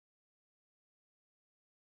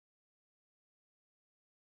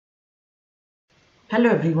Hello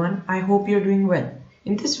everyone, I hope you're doing well.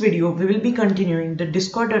 In this video, we will be continuing the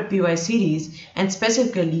Discord.py series and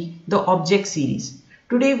specifically the object series.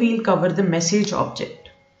 Today we'll cover the message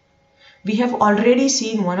object. We have already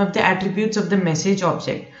seen one of the attributes of the message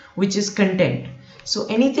object, which is content. So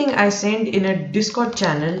anything I send in a Discord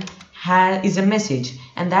channel is a message,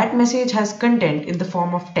 and that message has content in the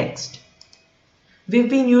form of text. We've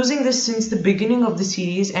been using this since the beginning of the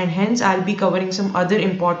series, and hence I'll be covering some other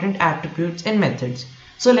important attributes and methods.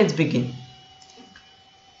 So let's begin.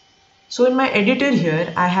 So in my editor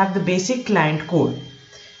here, I have the basic client code.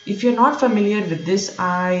 If you're not familiar with this,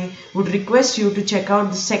 I would request you to check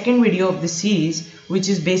out the second video of the series, which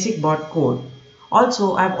is basic bot code.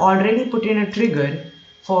 Also, I've already put in a trigger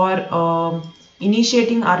for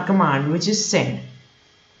initiating our command, which is send.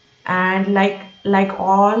 And like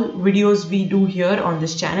all videos we do here on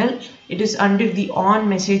this channel, it is under the on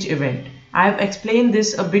message event. I have explained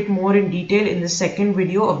this a bit more in detail in the second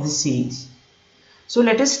video of the series. So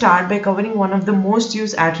let us start by covering one of the most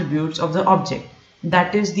used attributes of the object,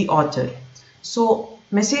 that is the author. So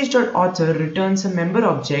message.author returns a member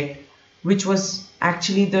object, which was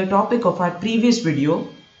actually the topic of our previous video,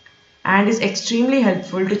 and is extremely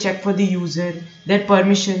helpful to check for the user, their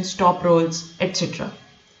permissions, top roles, etc.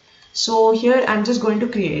 So here I'm just going to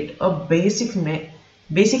create a basic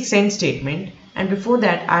send statement, and before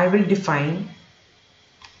that I will define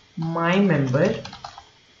my member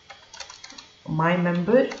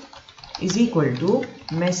is equal to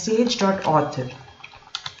message.author.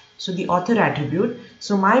 So the author attribute.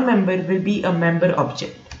 So my member will be a member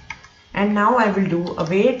object, and now I will do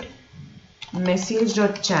await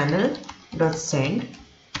message.channel.send,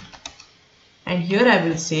 and here I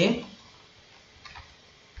will say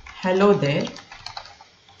hello there,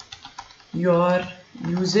 your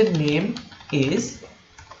username is,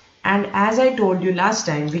 and as I told you last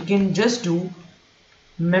time, we can just do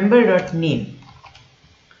member.name.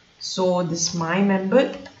 So this my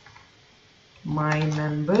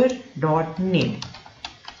member.name.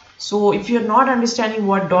 So if you're not understanding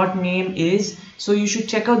what .name is, so you should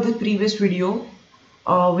check out the previous video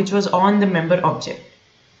which was on the member object.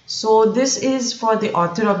 So this is for the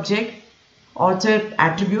author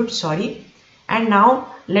attribute, and now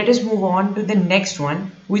let us move on to the next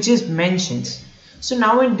one, which is mentions. So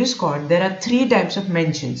now in Discord there are three types of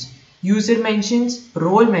mentions: user mentions,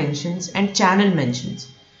 role mentions, and channel mentions.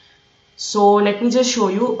 So let me just show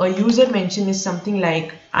you. A user mention is something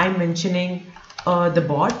like I'm mentioning the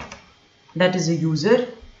bot, that is a user.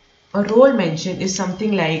 A role mention is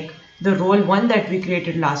something like the role 1 that we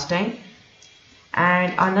created last time.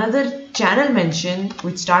 And another channel mention,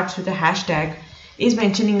 which starts with a hashtag, is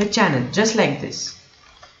mentioning a channel, just like this.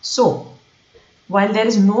 So while there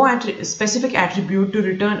is no specific attribute to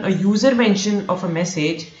return a user mention of a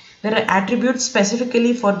message, there are attributes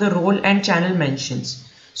specifically for the role and channel mentions.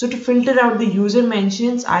 So to filter out the user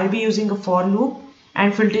mentions, I'll be using a for loop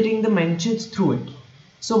and filtering the mentions through it.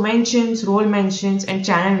 So mentions, role mentions, and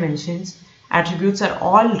channel mentions attributes are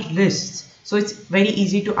all lists, so it's very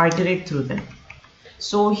easy to iterate through them.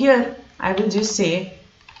 So here I will just say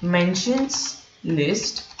mentions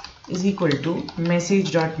list is equal to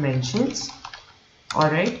message.mentions.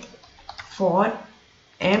 Alright, for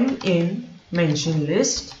m in mention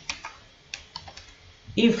list,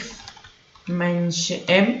 if mention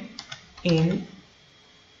m in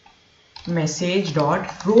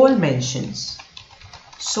message.role mentions.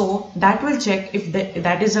 So that will check if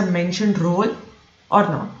that is a mentioned role or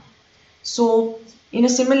not. So in a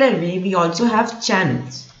similar way, we also have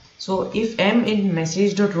channels. So if m in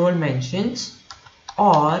message.role mentions,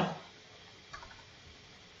 or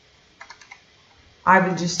I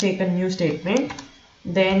will just take a new statement,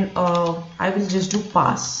 then I will just do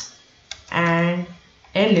pass, and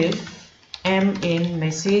elif m in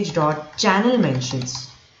message.channel mentions,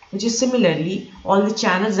 which is similarly all the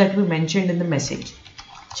channels that we mentioned in the message.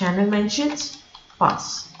 Channel mentions,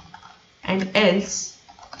 pass, and else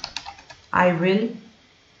I will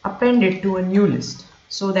append it to a new list.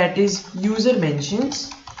 So that is user mentions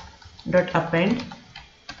dot append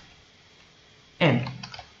m.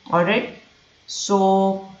 Alright,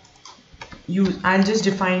 so I'll just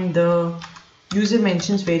define the user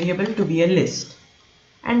mentions variable to be a list.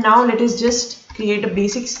 And now let us just create a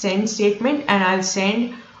basic send statement, and I'll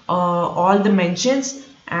send all the mentions,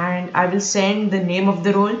 and I will send the name of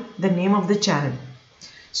the role, the name of the channel.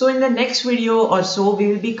 So in the next video or so, we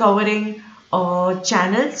will be covering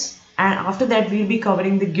channels, and after that we'll be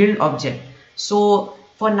covering the guild object. So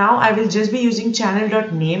for now I will just be using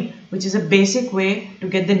channel.name, which is a basic way to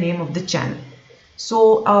get the name of the channel.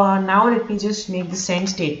 So now let me just make the send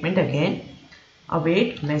statement again.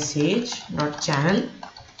 await message dot channel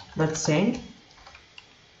dot send,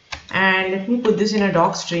 and let me put this in a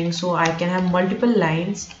doc string so I can have multiple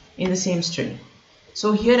lines in the same string.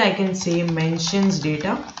 So here I can say mentions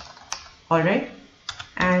data. Alright,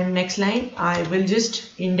 and next line I will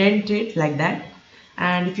just indent it like that.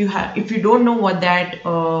 And if you don't know what that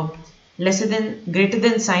lesser than greater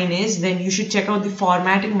than sign is, then you should check out the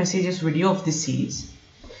formatting messages video of this series.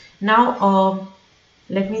 Now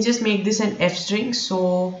let me just make this an f string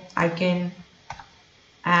so I can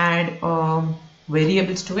add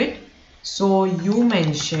variables to it. So you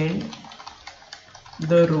mentioned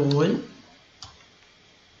the role,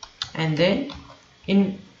 and then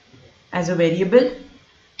in as a variable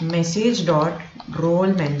message dot role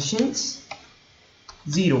mentions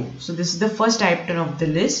 0. So this is the first item of the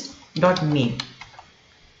list dot name.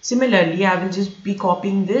 Similarly, I will just be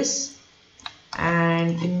copying this,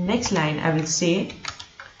 and in next line I will say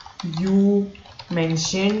you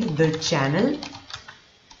mentioned the channel,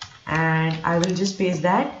 and I will just paste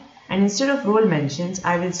that, and instead of role mentions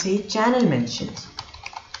I will say channel mentions.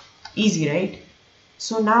 Easy, right?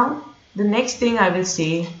 So now the next thing I will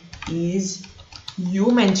say is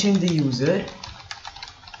you mentioned the user,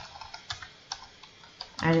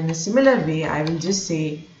 and in a similar way I will just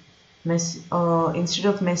say instead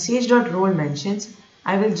of message.role mentions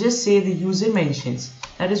I will just say the user mentions.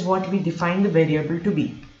 That is what we define the variable to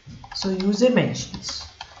be. So user mentions,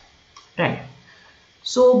 right?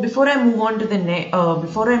 So before I move on to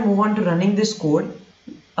running this code,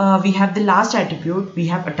 we have the last attribute. We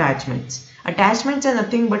have attachments. Attachments are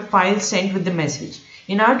nothing but files sent with the message.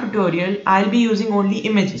 In our tutorial, I'll be using only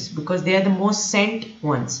images because they are the most sent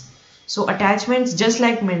ones. So attachments, just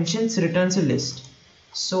like mentions, returns a list.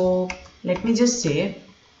 So let me just say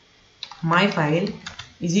my file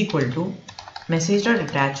is equal to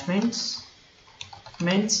message.attachments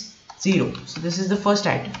means 0. So this is the first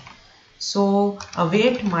item. So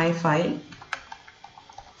await my file.save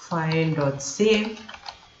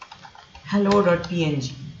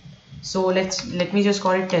hello.png. So let me just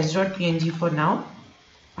call it test.png for now,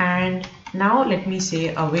 and now let me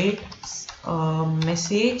say await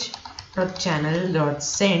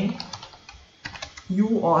message.channel.send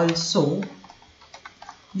you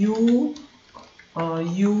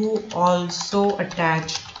also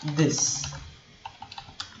attached this,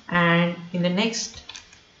 and in the next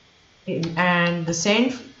and the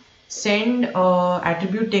send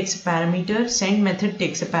attribute takes a parameter, send method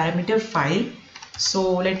takes a parameter file.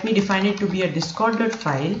 So let me define it to be a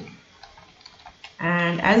discord.file,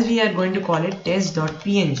 and as we are going to call it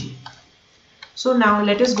test.png. So now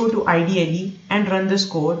let us go to IDLE and run this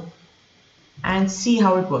code and see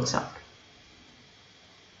how it works out.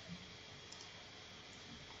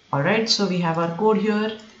 Alright, so we have our code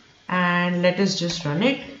here, and let us just run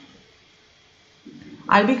it.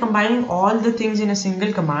 I'll be combining all the things in a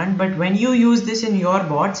single command, but when you use this in your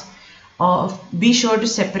bots, be sure to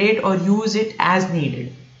separate or use it as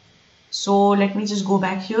needed. So let me just go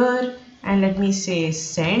back here and let me say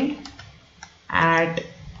send at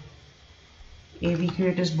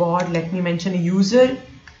avcreatorsbot. Let me mention a user,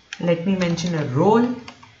 let me mention a role,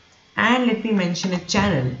 and let me mention a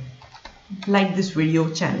channel like this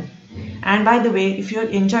video channel. And by the way, if you're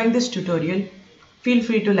enjoying this tutorial, feel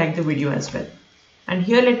free to like the video as well. And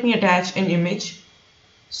here let me attach an image.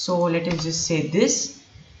 So let us just say this,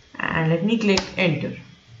 and let me click enter.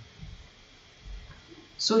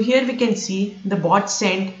 So here we can see the bot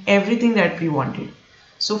sent everything that we wanted.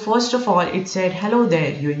 So first of all, it said hello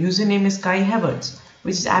there, your username is Kai Havertz,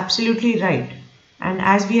 which is absolutely right. And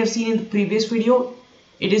as we have seen in the previous video,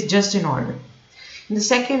 it is just in order. In the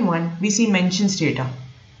second one, we see mentions data.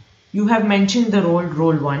 You have mentioned the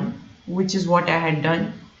role 1, which is what I had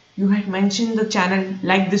done. You had mentioned the channel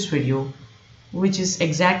like this video, which is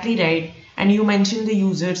exactly right, and you mentioned the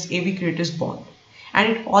user's avcreatorsbot,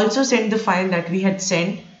 and it also sent the file that we had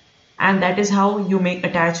sent, and that is how you make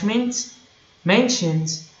attachments,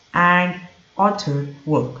 mentions, and author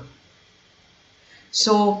work.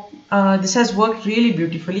 So this has worked really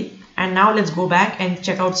beautifully, and now let's go back and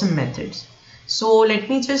check out some methods. So let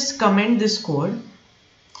me just comment this code.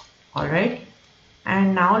 Alright,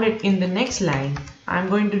 and now in the next line I'm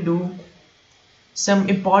going to do some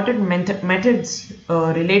important methods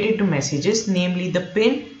related to messages, namely the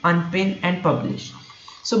pin, unpin, and publish.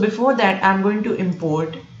 So before that, I'm going to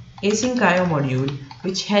import async.io module,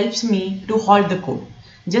 which helps me to halt the code,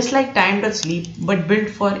 just like time.sleep, but built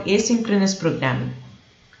for asynchronous programming.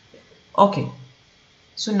 Okay,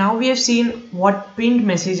 so now we have seen what pinned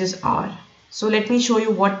messages are. So let me show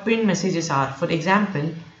you what pinned messages are. For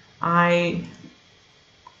example, I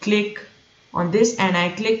click on this and I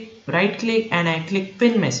click right click and I click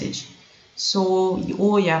pin message. So,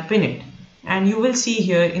 oh yeah, pin it. And you will see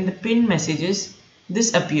here in the pin messages,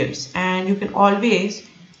 this appears, and you can always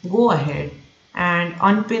go ahead and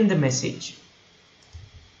unpin the message.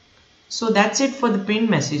 So that's it for the pinned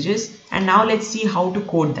messages, and now let's see how to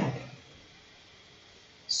code that.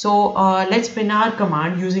 So let's pin our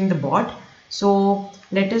command using the bot. So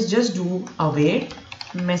let us just do await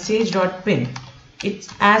message.pin. It's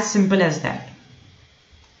as simple as that.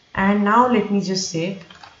 And now let me just say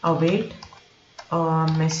await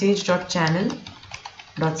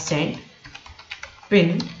message.channel.send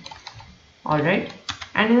pin. Alright,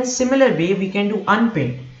 and in a similar way we can do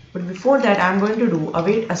unpin, but before that I'm going to do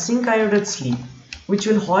await asyncio.sleep, which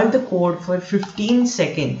will halt the code for 15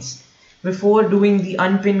 seconds before doing the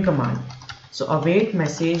unpin command. So await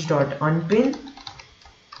message.unpin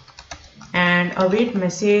and await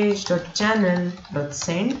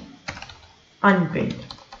message.channel.send unpinned.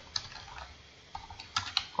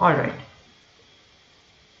 Alright.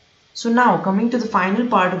 So now coming to the final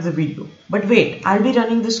part of the video. But wait, I'll be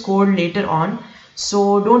running this code later on,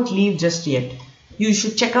 so don't leave just yet. You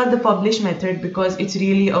should check out the publish method because it's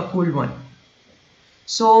really a cool one.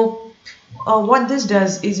 So what this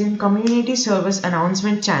does is in community service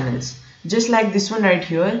announcement channels, just like this one right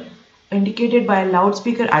here, indicated by a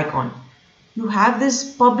loudspeaker icon, you have this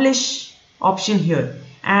publish option here,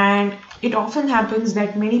 and it often happens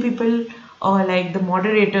that many people like the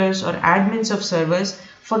moderators or admins of servers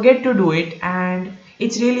forget to do it, and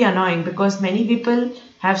it's really annoying because many people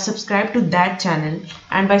have subscribed to that channel,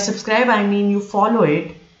 and by subscribe I mean you follow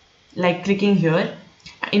it, like clicking here,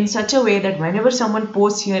 in such a way that whenever someone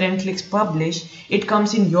posts here and clicks publish, it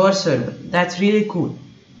comes in your server. That's really cool.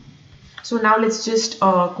 So now let's just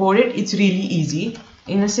code it. It's really easy.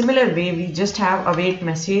 In a similar way, we just have await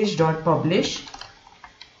message.publish,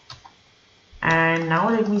 and now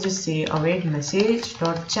let me just say await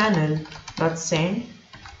message.channel.send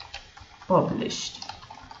published.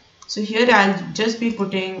 So here I'll just be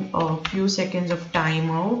putting a few seconds of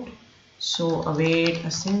timeout. So await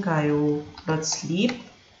asyncio.sleep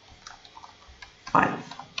 5.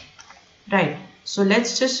 Right. So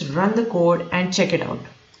let's just run the code and check it out.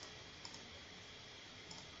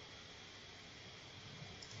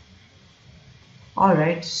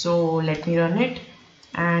 Alright, so let me run it,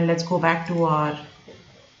 and let's go back to our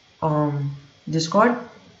Discord,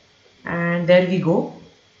 and there we go.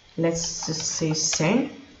 Let's just say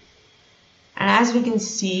send, and as we can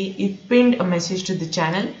see, it pinned a message to the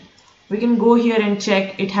channel. We can go here and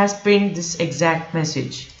check it has pinned this exact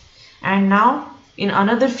message, and now in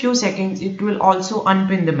another few seconds it will also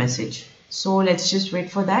unpin the message. So let's just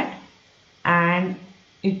wait for that, and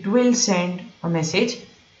it will send a message.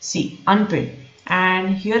 See, unpin.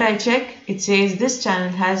 And here I check, it says this channel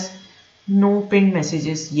has no pinned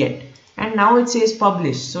messages yet, and now it says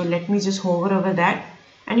publish. So let me just hover over that,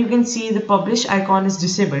 and you can see the publish icon is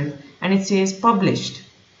disabled and it says published.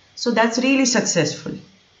 So that's really successful.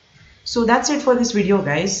 So that's it for this video,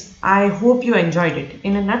 guys. I hope you enjoyed it.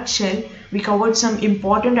 In a nutshell, we covered some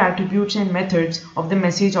important attributes and methods of the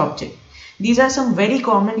message object. These are some very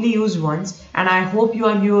commonly used ones, and I hope you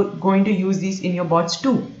are going to use these in your bots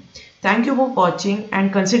too. Thank you for watching,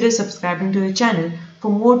 and consider subscribing to the channel for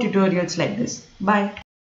more tutorials like this. Bye.